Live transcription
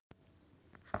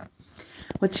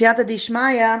With Siyata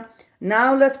Dishmaya,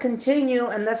 now let's continue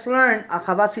and let's learn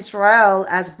Achavat Israel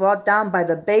as brought down by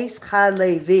the Beis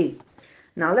Halevi.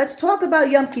 Now let's talk about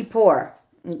Yom Kippur.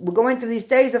 We're going through these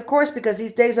days, of course, because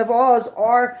these days of ours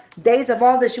are days of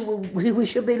all that we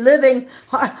should be living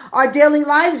our daily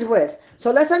lives with.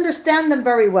 So let's understand them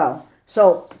very well.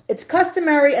 So it's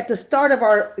customary at the start of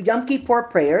our Yom Kippur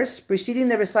prayers, preceding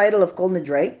the recital of Kol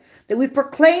Nidre, that we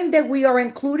proclaim that we are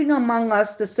including among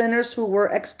us the sinners who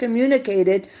were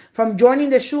excommunicated from joining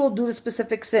the shul due to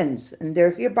specific sins, and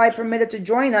they're hereby permitted to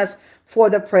join us for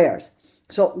the prayers.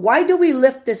 So why do we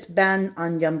lift this ban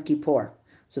on Yom Kippur?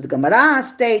 So the Gemara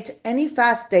states any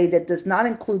fast day that does not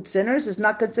include sinners is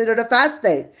not considered a fast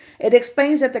day. It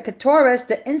explains that the Ketores,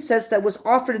 the incense that was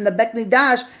offered in the Beit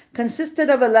Mikdash, consisted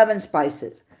of 11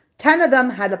 spices. 10 of them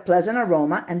had a pleasant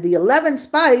aroma, and the 11th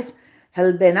spice,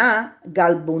 Helbena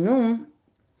Galbunum,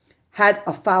 had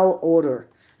a foul odor.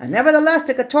 And nevertheless,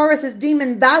 the Ketores is deemed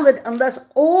invalid unless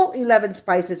all 11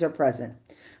 spices are present.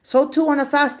 So too on a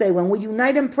fast day, when we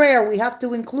unite in prayer, we have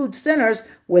to include sinners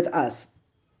with us.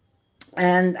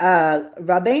 And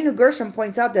Rabbeinu Gershom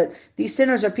points out that these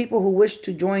sinners are people who wish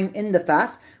to join in the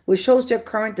fast, which shows their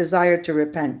current desire to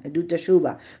repent and do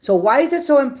teshuvah. So why is it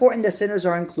so important that sinners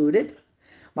are included?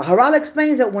 Maharal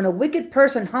explains that when a wicked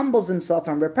person humbles himself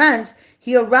and repents,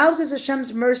 he arouses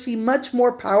Hashem's mercy much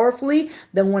more powerfully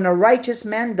than when a righteous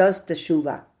man does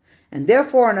teshuvah. And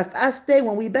therefore, on a fast day,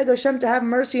 when we beg Hashem to have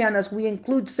mercy on us, we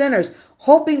include sinners,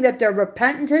 hoping that their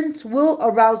repentance will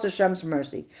arouse Hashem's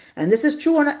mercy. And this is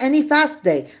true on any fast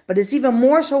day, but it's even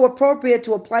more so appropriate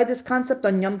to apply this concept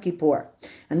on Yom Kippur.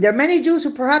 And there are many Jews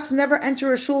who perhaps never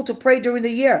enter a shul to pray during the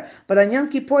year, but on Yom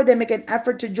Kippur they make an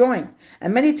effort to join.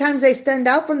 And many times they stand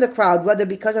out from the crowd, whether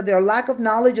because of their lack of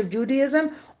knowledge of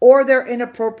Judaism or their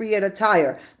inappropriate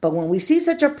attire. But when we see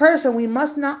such a person, we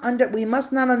must not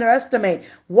underestimate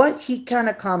what he can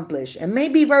accomplish. It may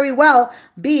be very well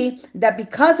be that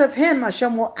because of him,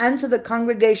 Hashem will answer the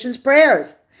congregation's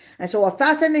prayers. And so a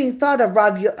fascinating thought of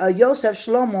Rav Yosef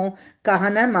Shlomo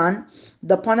Kahaneman,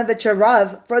 the Panovich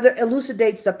Rav, further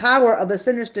elucidates the power of a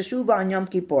sinner's teshuvah on Yom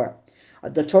Kippur.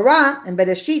 The Torah in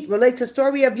Bereshit relates the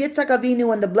story of Yitzhak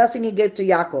Avinu and the blessing he gave to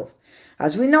Yaakov.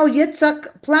 As we know,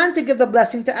 Yitzhak planned to give the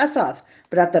blessing to Esav,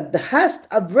 but at the behest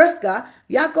of Rivka,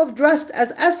 Yaakov dressed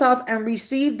as Esav and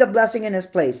received the blessing in his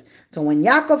place. So when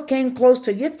Yaakov came close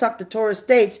to Yitzhak, the Torah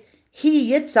states,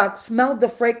 he, Yitzhak, smelled the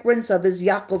fragrance of his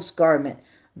Yaakov's garment,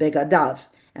 Begadav,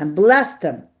 and blessed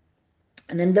him.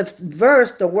 And in the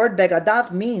verse, the word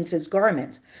Begadav means his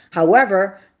garments.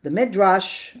 However, the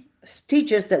Midrash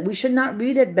teaches that we should not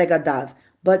read it Begadav,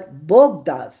 but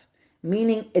Bogdav,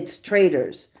 meaning its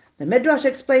traitors. The Midrash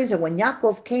explains that when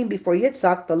Yaakov came before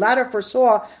Yitzhak, the latter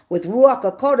foresaw with Ruach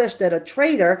HaKodesh that a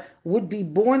traitor would be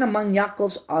born among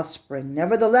Yaakov's offspring.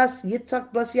 Nevertheless,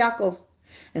 Yitzhak blessed Yaakov.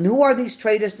 And who are these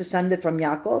traitors descended from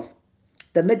Yaakov?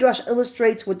 The Midrash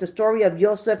illustrates with the story of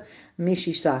Yosef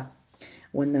Mishisha.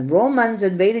 When the Romans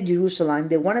invaded Jerusalem,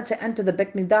 they wanted to enter the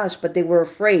Beit Mikdash, but they were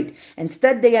afraid.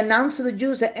 Instead, they announced to the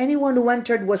Jews that anyone who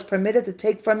entered was permitted to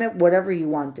take from it whatever he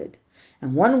wanted.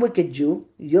 And one wicked Jew,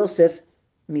 Yosef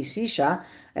Mishisha,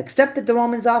 accepted the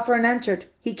Romans' offer and entered.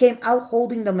 He came out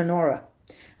holding the menorah.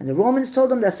 And the Romans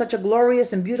told him that such a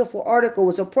glorious and beautiful article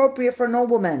was appropriate for a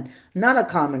nobleman, not a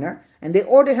commoner, and they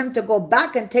ordered him to go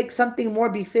back and take something more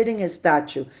befitting his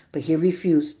stature, but he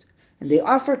refused. And they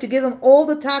offered to give him all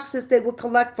the taxes they would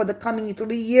collect for the coming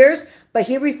 3 years, but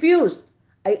he refused.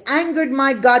 I angered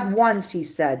my God once, he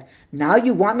said. Now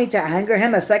you want me to anger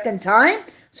him a second time?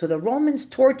 So the Romans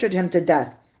tortured him to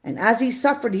death. And as he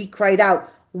suffered, he cried out,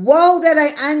 woe that I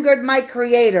angered my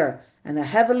Creator! And a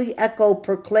heavenly echo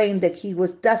proclaimed that he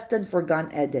was destined for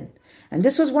Gan Eden. And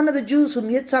this was one of the Jews whom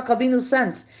Yitzhak Avinu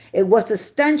sensed. It was the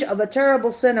stench of a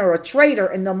terrible sinner, a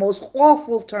traitor in the most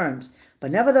awful terms. But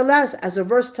nevertheless, as the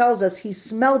verse tells us, he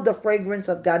smelled the fragrance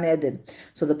of Gan Eden.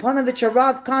 So the Panovich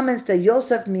Rav comments that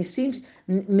Yosef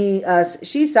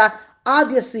Shisa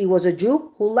obviously was a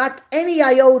Jew who lacked any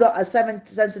iota of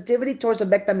sensitivity towards the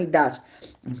Beit HaMikdash.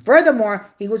 And furthermore,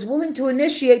 he was willing to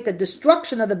initiate the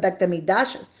destruction of the Beit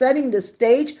HaMikdash, setting the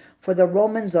stage for the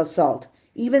Romans' assault.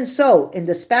 Even so, in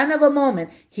the span of a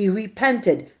moment, he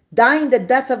repented, dying the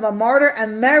death of a martyr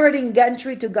and meriting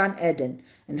entry to Gan Eden.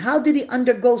 And how did he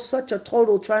undergo such a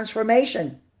total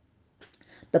transformation?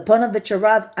 The Panovich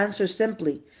Rav answers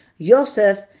simply,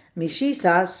 Yosef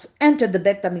Mishisas entered the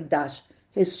Beit HaMikdash.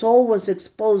 His soul was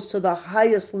exposed to the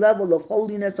highest level of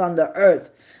holiness on the earth.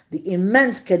 The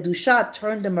immense Kedusha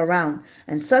turned him around.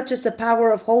 And such is the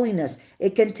power of holiness.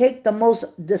 It can take the most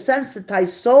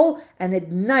desensitized soul and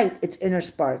ignite its inner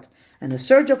spark. And a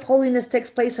surge of holiness takes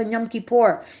place on Yom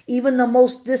Kippur. Even the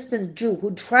most distant Jew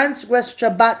who transgressed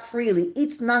Shabbat freely,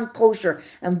 eats non-kosher,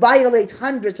 and violates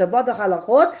hundreds of other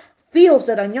halachot, feels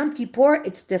that on Yom Kippur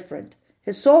it's different.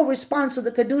 His soul responds to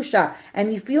the Kedusha, and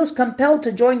he feels compelled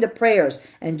to join the prayers.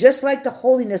 And just like the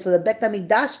holiness of the Bet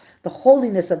HaMikdash, the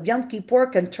holiness of Yom Kippur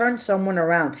can turn someone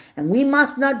around. And we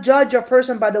must not judge a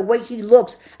person by the way he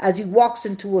looks as he walks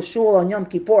into a shul on Yom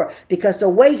Kippur, because the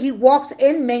way he walks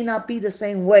in may not be the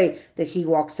same way that he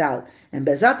walks out. And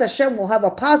Bezat Hashem will have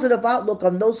a positive outlook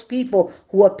on those people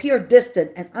who appear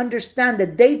distant and understand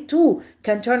that they too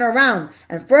can turn around.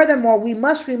 And furthermore, we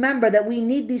must remember that we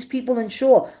need these people in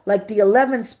shul, like the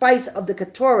 11 spice of the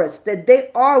Ketores, that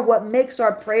they are what makes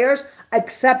our prayers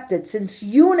accepted, since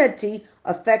unity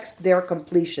affects their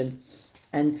completion.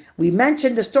 And we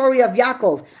mentioned the story of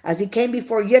Yaakov as he came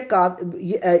before Yitzhak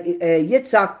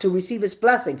to receive his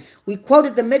blessing. We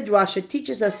quoted the Midrash. It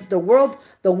teaches us that the word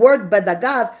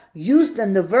Badagav used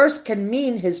in the verse can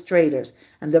mean his traders.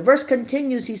 And the verse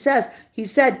continues, he said,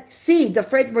 see, the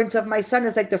fragrance of my son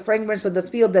is like the fragrance of the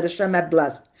field that Hashem had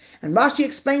blessed. And Rashi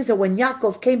explains that when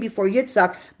Yaakov came before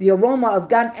Yitzhak, the aroma of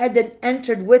Gan Eden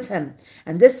entered with him.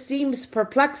 And this seems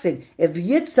perplexing. If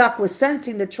Yitzhak was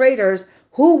sensing the traders,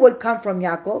 who would come from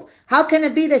Yaakov? How can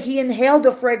it be that he inhaled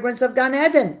the fragrance of Gan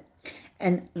Eden?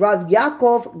 And Rav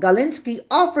Yaakov Galinsky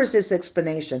offers this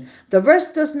explanation. The verse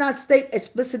does not state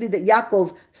explicitly that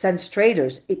Yaakov sensed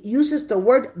traders. It uses the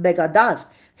word begadav,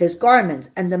 his garments,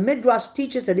 and the Midrash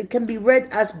teaches that it can be read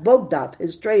as bogdav,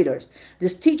 his traders.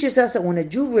 This teaches us that when a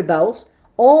Jew rebels,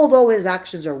 although his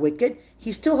actions are wicked,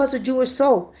 he still has a Jewish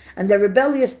soul, and the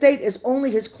rebellious state is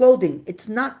only his clothing. It's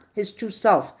not his true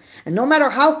self. And no matter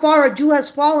how far a Jew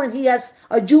has fallen, he has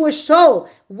a Jewish soul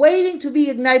waiting to be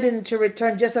ignited and to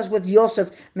return, just as with Yosef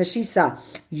Meshisa.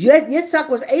 Yitzhak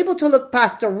was able to look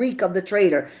past the reek of the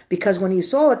traitor, because when he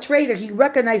saw a traitor, he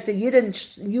recognized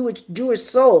the Jewish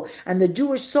soul, and the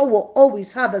Jewish soul will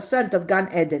always have a scent of Gan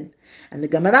Eden. And the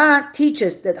Gemara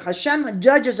teaches that Hashem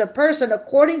judges a person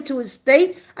according to his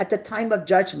state at the time of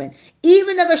judgment.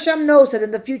 Even if Hashem knows that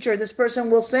in the future this person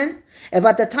will sin, if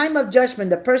at the time of judgment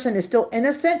the person is still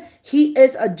innocent, he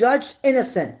is adjudged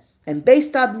innocent. And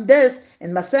based on this,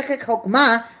 in Masechet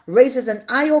Chokmah raises an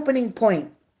eye-opening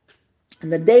point. In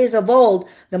the days of old,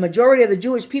 the majority of the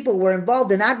Jewish people were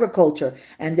involved in agriculture,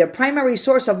 and their primary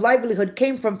source of livelihood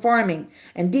came from farming.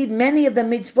 Indeed, many of the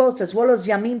mitzvot, as well as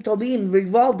Yamim Tovim,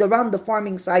 revolved around the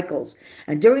farming cycles.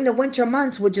 And during the winter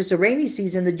months, which is the rainy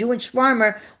season, the Jewish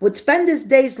farmer would spend his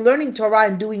days learning Torah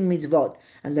and doing mitzvot.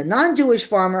 And the non-Jewish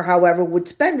farmer, however, would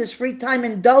spend his free time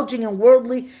indulging in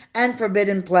worldly and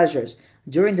forbidden pleasures.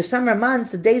 During the summer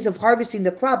months, the days of harvesting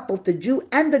the crop, both the Jew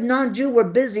and the non-Jew were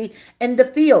busy in the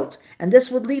fields. And this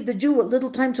would leave the Jew with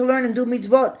little time to learn and do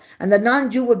mitzvot. And the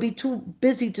non-Jew would be too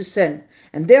busy to sin.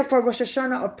 And therefore Rosh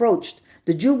Hashanah approached.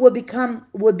 The Jew would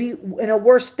be in a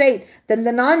worse state than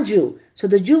the non-Jew. So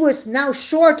the Jew is now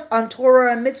short on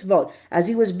Torah and mitzvot, as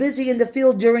he was busy in the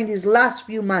field during these last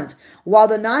few months, while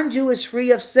the non-Jew is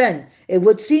free of sin. It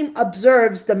would seem,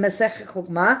 observes the Masechet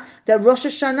Chokmah, that Rosh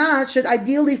Hashanah should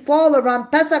ideally fall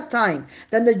around Pesach time.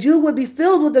 Then the Jew would be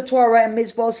filled with the Torah and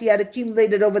mitzvot he had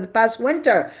accumulated over the past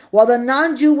winter, while the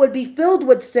non-Jew would be filled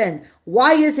with sin.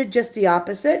 Why is it just the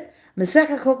opposite?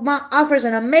 Masechet Chokmah offers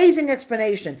an amazing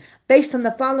explanation based on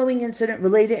the following incident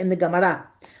related in the Gemara.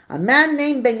 A man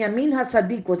named Benjamin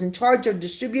HaSadik was in charge of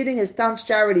distributing his town's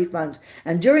charity funds,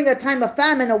 and during a time of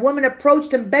famine, a woman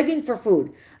approached him begging for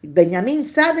food. Benjamin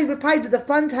sadly replied that the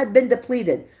funds had been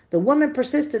depleted. The woman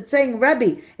persisted, saying,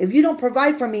 Rebbe, if you don't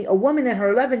provide for me, a woman and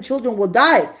her 11 children will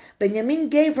die. Benjamin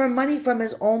gave her money from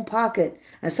his own pocket.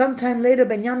 And sometime later,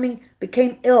 Benjamin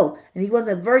became ill, and he was on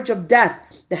the verge of death.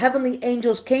 The heavenly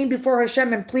angels came before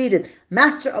Hashem and pleaded,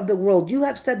 Master of the world, you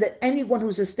have said that anyone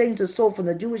who sustains a soul from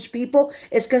the Jewish people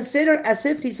is considered as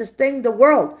if he sustained the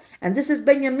world. And this is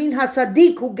Benjamin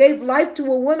HaSadik, who gave life to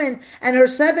a woman and her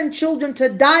 7 children to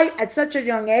die at such a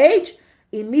young age.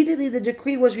 Immediately the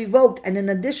decree was revoked, and an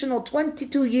additional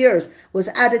 22 years was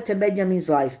added to Benjamin's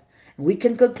life. We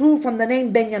can conclude from the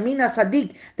name Benjamin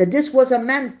HaSadik that this was a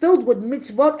man filled with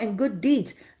mitzvot and good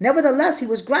deeds. Nevertheless, he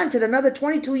was granted another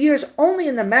 22 years only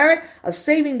in the merit of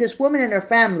saving this woman and her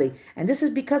family. And this is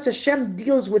because Hashem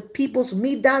deals with people's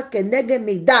midah keneged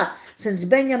midah. Since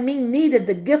Benjamin needed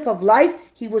the gift of life,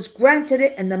 he was granted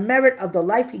it in the merit of the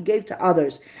life he gave to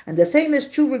others. And the same is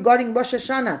true regarding Rosh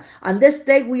Hashanah. On this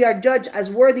day we are judged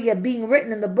as worthy of being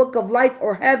written in the book of life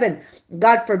or heaven,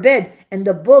 God forbid, in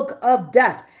the book of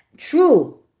death.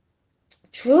 True,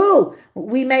 True,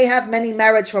 we may have many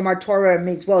merits from our Torah and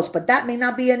mitzvot, but that may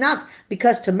not be enough,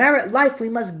 because to merit life, we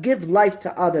must give life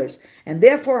to others. And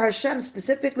therefore Hashem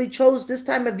specifically chose this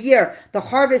time of year, the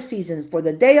harvest season, for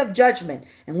the day of judgment.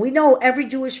 And we know every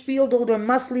Jewish field owner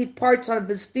must leave parts of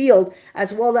his field,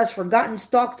 as well as forgotten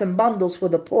stalks and bundles for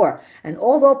the poor. And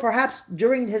although perhaps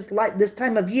during his life, this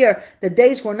time of year, the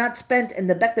days were not spent in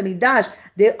the Beit HaMikdash,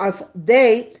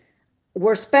 they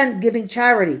were spent giving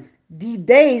charity. The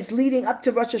days leading up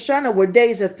to Rosh Hashanah were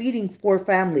days of feeding poor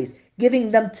families,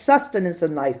 giving them sustenance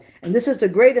in life. And this is the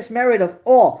greatest merit of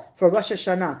all for Rosh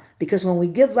Hashanah, because when we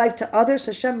give life to others,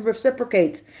 Hashem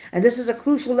reciprocates. And this is a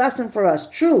crucial lesson for us.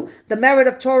 True, the merit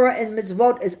of Torah and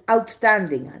mitzvot is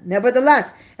outstanding.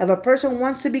 Nevertheless, if a person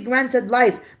wants to be granted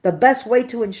life, the best way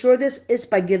to ensure this is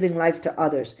by giving life to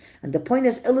others. And the point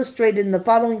is illustrated in the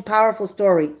following powerful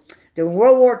story. During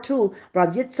World War II,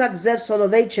 Rav Yitzhak Zev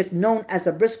Soloveitchik, known as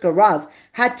a Brisker Rav,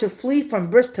 had to flee from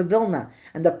Brisk to Vilna.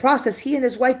 In the process, he and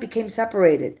his wife became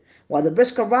separated. While the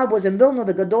Brisker Rav was in Vilna,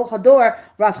 the Gadol Hador,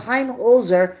 Rav Chaim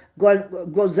Ozer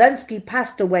Grozensky,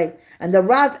 passed away. And the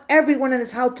Rav, everyone in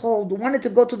his household, wanted to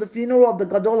go to the funeral of the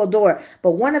Gadol Hador,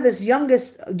 but one of his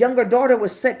younger daughter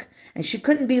was sick, and she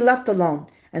couldn't be left alone.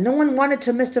 And no one wanted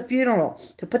to miss the funeral.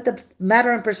 To put the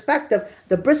matter in perspective,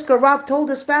 the Brisker Rav told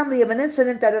his family of an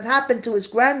incident that had happened to his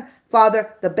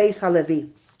grandfather, the Beis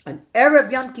Halevi. On Erev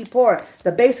Yom Kippur,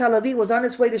 the Beis Halevi was on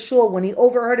his way to shul when he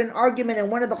overheard an argument in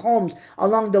one of the homes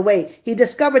along the way. He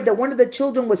discovered that one of the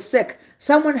children was sick.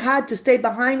 Someone had to stay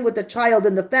behind with the child,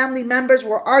 and the family members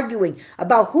were arguing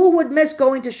about who would miss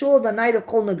going to shul the night of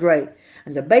Kol Nidrei.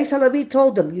 And the Beis Halevi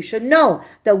told them, you should know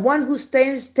that one who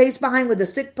stays behind with a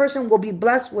sick person will be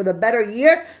blessed with a better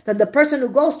year than the person who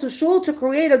goes to shul to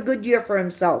create a good year for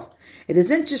himself. It is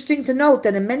interesting to note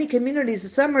that in many communities, the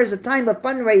summer is a time of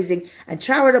fundraising and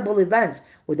charitable events,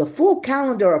 with a full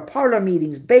calendar of parlor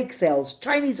meetings, bake sales,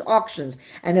 Chinese auctions,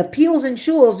 and appeals in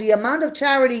shuls. The amount of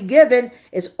charity given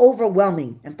is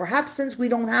overwhelming. And perhaps since we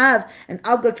don't have an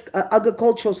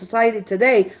agricultural society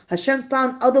today, Hashem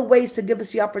found other ways to give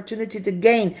us the opportunity to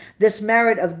gain this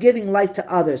merit of giving life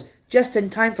to others, just in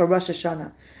time for Rosh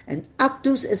Hashanah. And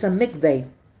Akdus is a mikveh.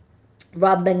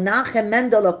 Rab Menachem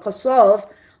Mendel of Kosov,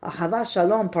 Ahava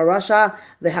Shalom Parasha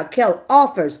Vehakel,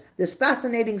 offers this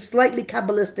fascinating, slightly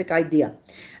Kabbalistic idea.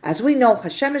 As we know,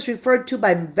 Hashem is referred to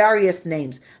by various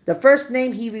names. The first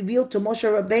name he revealed to Moshe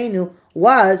Rabbeinu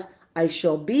was, I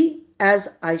shall be as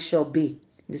I shall be.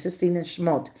 This is seen in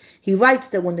Shemot. He writes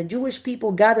that when the Jewish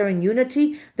people gather in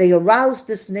unity, they arouse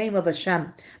this name of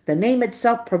Hashem. The name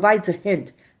itself provides a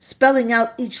hint. Spelling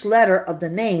out each letter of the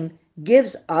name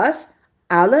gives us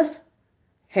Aleph,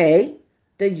 Hey,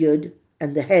 the Yud,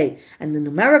 and the Hey. And the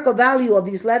numerical value of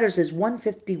these letters is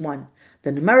 151.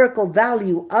 The numerical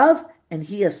value of, and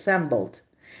he assembled.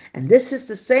 And this is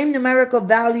the same numerical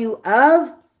value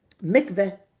of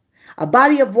mikveh, a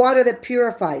body of water that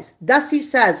purifies. Thus he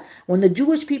says, when the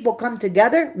Jewish people come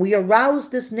together, we arouse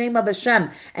this name of Hashem,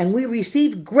 and we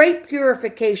receive great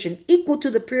purification, equal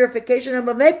to the purification of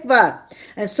a mikveh.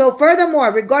 And so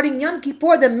furthermore, regarding Yom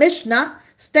Kippur, the Mishnah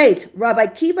states, Rabbi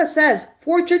Kiva says,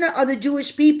 fortunate are the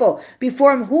Jewish people,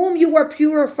 before whom you are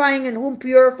purifying, and whom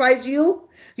purifies you?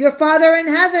 Your Father in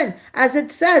heaven. As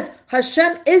it says,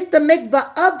 Hashem is the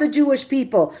mikvah of the Jewish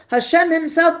people. Hashem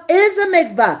himself is a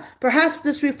mikvah. Perhaps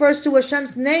this refers to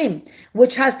Hashem's name,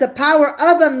 which has the power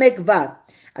of a mikvah.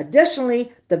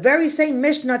 Additionally, the very same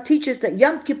Mishnah teaches that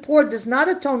Yom Kippur does not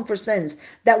atone for sins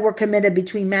that were committed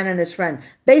between man and his friend.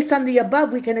 Based on the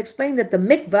above, we can explain that the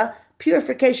mikvah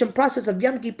purification process of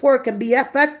Yom Kippur can be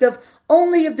effective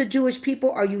only if the Jewish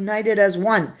people are united as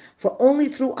one. For only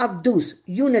through Akdus,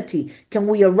 unity, can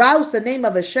we arouse the name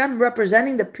of Hashem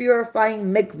representing the purifying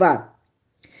mikvah.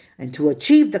 And to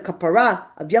achieve the kapara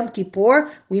of Yom Kippur,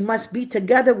 we must be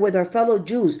together with our fellow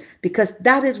Jews, because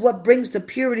that is what brings the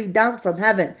purity down from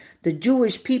heaven. The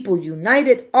Jewish people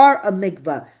united are a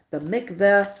mikvah, the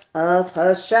mikvah of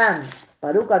Hashem.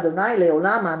 Baruch Adonai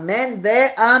Leolam, Amen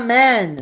ve'Amen.